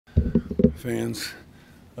fans,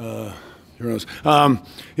 heroes.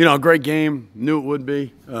 Great game. Knew it would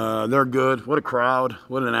be. They're good. What a crowd.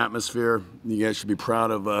 What an atmosphere. You guys should be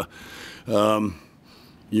proud of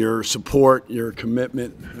your support, your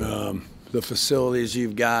commitment, the facilities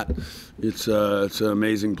you've got. It's an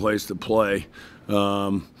amazing place to play.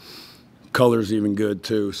 Color's even good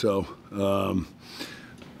too. So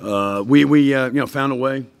we found a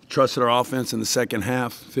way. Trusted our offense in the second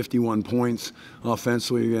half, 51 points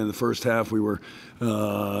offensively. In the first half, we were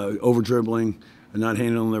over-dribbling and not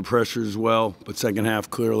handling their pressure as well. But second half,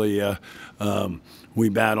 clearly, we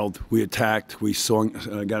battled, we attacked, we swung,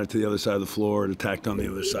 got it to the other side of the floor and attacked on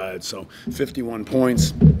the other side. So 51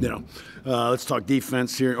 points, let's talk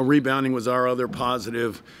defense here. Rebounding was our other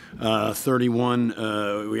positive,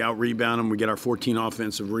 31. We out-rebound them. We get our 14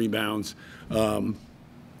 offensive rebounds. That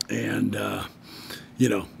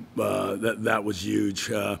was huge.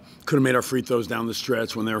 Could have made our free throws down the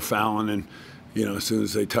stretch when they were fouling, and as soon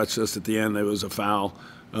as they touched us at the end, there was a foul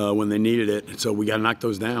when they needed it. So we got to knock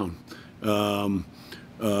those down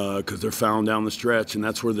because they're fouling down the stretch, and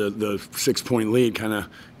that's where the 6-point lead kind of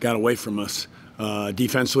got away from us.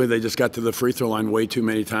 Defensively, they just got to the free throw line way too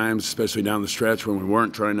many times, especially down the stretch when we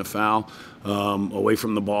weren't trying to foul away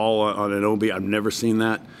from the ball on an OB. I've never seen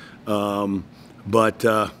that. But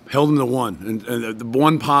held them to one. And the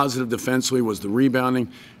one positive defensively was the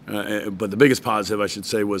rebounding. But the biggest positive, I should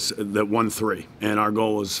say, was that 1-3. And our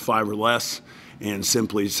goal was 5 or less. And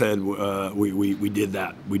simply said, we did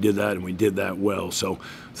that. We did that, and we did that well. So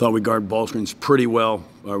thought we guarded ball screens pretty well.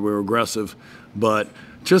 We were aggressive. But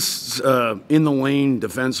just in the lane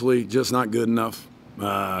defensively, just not good enough.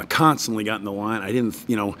 Constantly got in the line.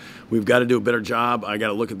 We've got to do a better job. I got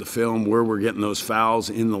to look at the film where we're getting those fouls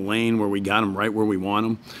in the lane where we got them right where we want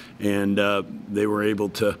them. And they were able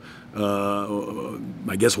to,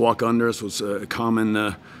 I guess, walk under us was a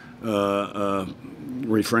common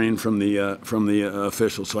refrain from the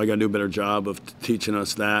officials. So I got to do a better job of teaching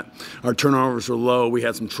us that. Our turnovers were low. We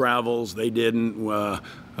had some travels. They didn't.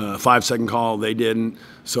 5-second call. They didn't.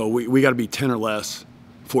 So we got to be 10 or less.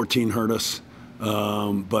 14 hurt us.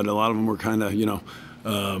 But a lot of them were kind of,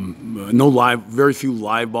 very few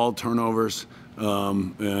live ball turnovers,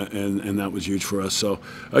 and that was huge for us. So,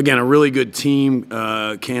 again, a really good team,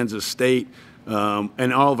 Kansas State,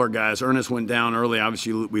 and all of our guys. Ernest went down early.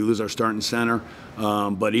 Obviously, we lose our starting center,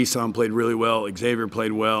 but Esom played really well. Xavier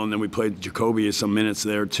played well, and then we played Jacoby some minutes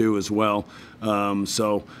there too as well. That's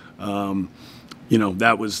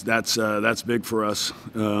big for us.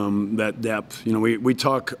 That depth. We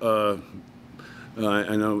talk.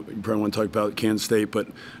 I know you probably want to talk about Kansas State, but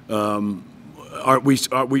we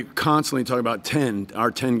constantly talk about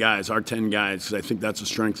our 10 guys, because I think that's a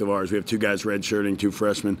strength of ours. We have 2 guys redshirting, 2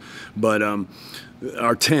 freshmen. But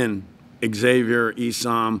our 10, Xavier,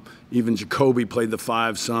 Esom, even Jacoby played the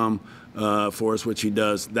 5 some for us, which he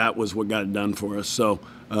does. That was what got it done for us. So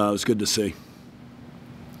it was good to see.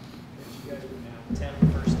 You guys were down 10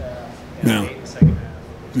 in the first half, yeah. 8 in the second half.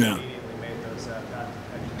 Yeah.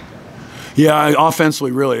 Yeah,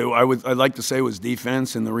 offensively, really, I'd like to say it was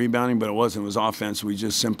defense and the rebounding, but it wasn't. It was offense. We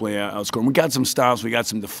just simply outscored. We got some stops. We got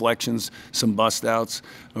some deflections, some bust outs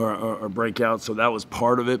or breakouts, so that was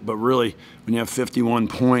part of it. But really, when you have 51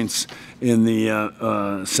 points in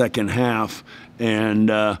the second half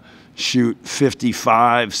and shoot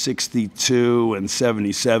 55, 62, and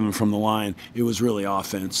 77 from the line, it was really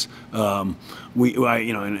offense. And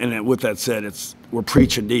with that said, we're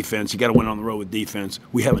preaching defense. You got to win on the road with defense.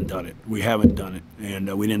 We haven't done it.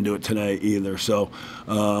 And we didn't do it today either. So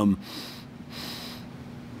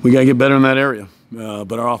we got to get better in that area.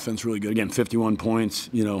 But our offense really good. Again, 51 points.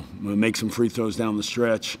 Make some free throws down the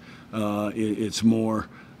stretch. It's more,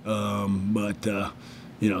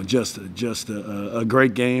 just a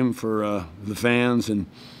great game for the fans and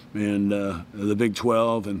the Big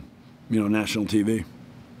 12 and national TV.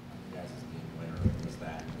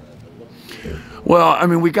 Well,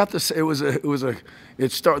 we got this.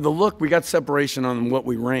 The look. We got separation on what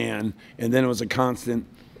we ran, and then it was a constant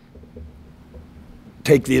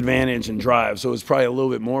take the advantage and drive. So it was probably a little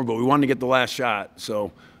bit more, but we wanted to get the last shot.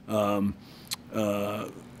 So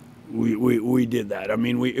we did that.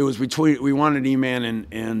 It was between. We wanted E-Man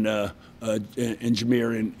and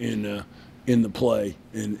Jameer in the play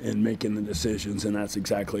and making the decisions, and that's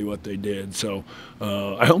exactly what they did. So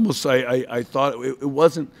I thought it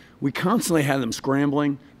wasn't. We constantly had them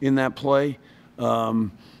scrambling in that play,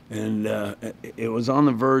 and it was on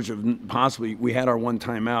the verge of possibly we had our one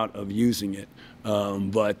timeout of using it,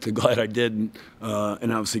 but glad I didn't,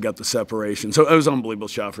 and obviously got the separation. So it was an unbelievable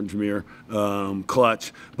shot from Jameer,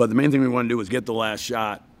 clutch. But the main thing we wanted to do was get the last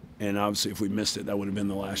shot and obviously if we missed it, that would have been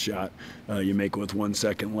the last shot you make with 1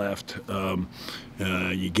 second left.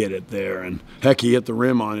 You get it there, and heck, he hit the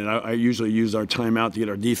rim on it. I usually use our timeout to get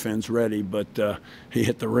our defense ready, but he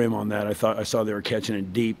hit the rim on that. I saw they were catching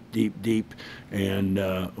it deep, and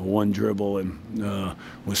one dribble and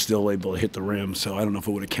was still able to hit the rim. So I don't know if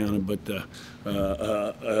it would have counted, but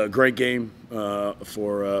a great game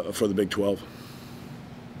for the Big 12.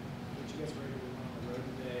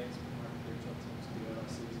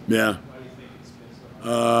 Yeah.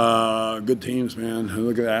 Good teams, man.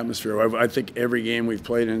 Look at the atmosphere. I think every game we've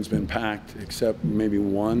played in has been packed, except maybe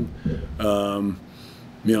one. On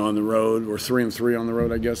the road, we're 3-3 on the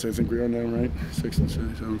road. I guess I think we are now, right?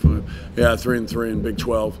 6-6, 7-5. Yeah, 3-3 in Big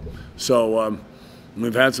 12. So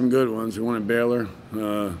we've had some good ones. We won at Baylor,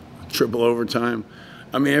 triple overtime.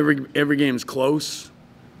 I mean, every game's close.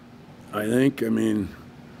 I think. I mean.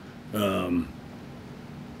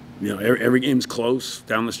 Every game's close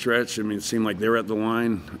down the stretch. I mean, it seemed like they were at the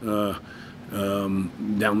line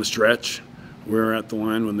down the stretch. We were at the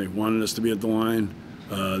line when they wanted us to be at the line.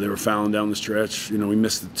 They were fouling down the stretch. We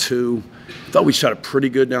missed the 2. I thought we shot it pretty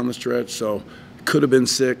good down the stretch, so could have been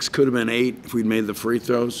 6, could have been 8 if we'd made the free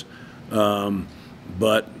throws.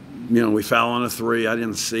 But we foul on a 3. I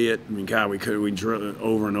didn't see it. I mean, God, we drew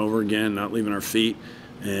over and over again, not leaving our feet,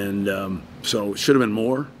 and so it should have been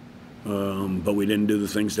more. But we didn't do the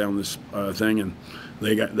things down this thing, and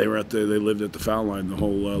they lived at the foul line the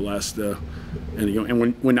whole last inning.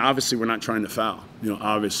 And when obviously we're not trying to foul,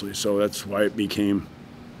 obviously, so that's why it became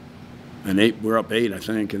an 8. We're up 8, I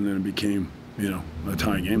think, and then it became a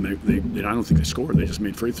tie game. I don't think they scored. They just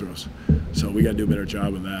made free throws. So we got to do a better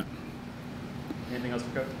job of that. Anything else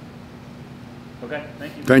for Coach? Okay,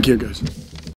 thank you. Thank you, guys.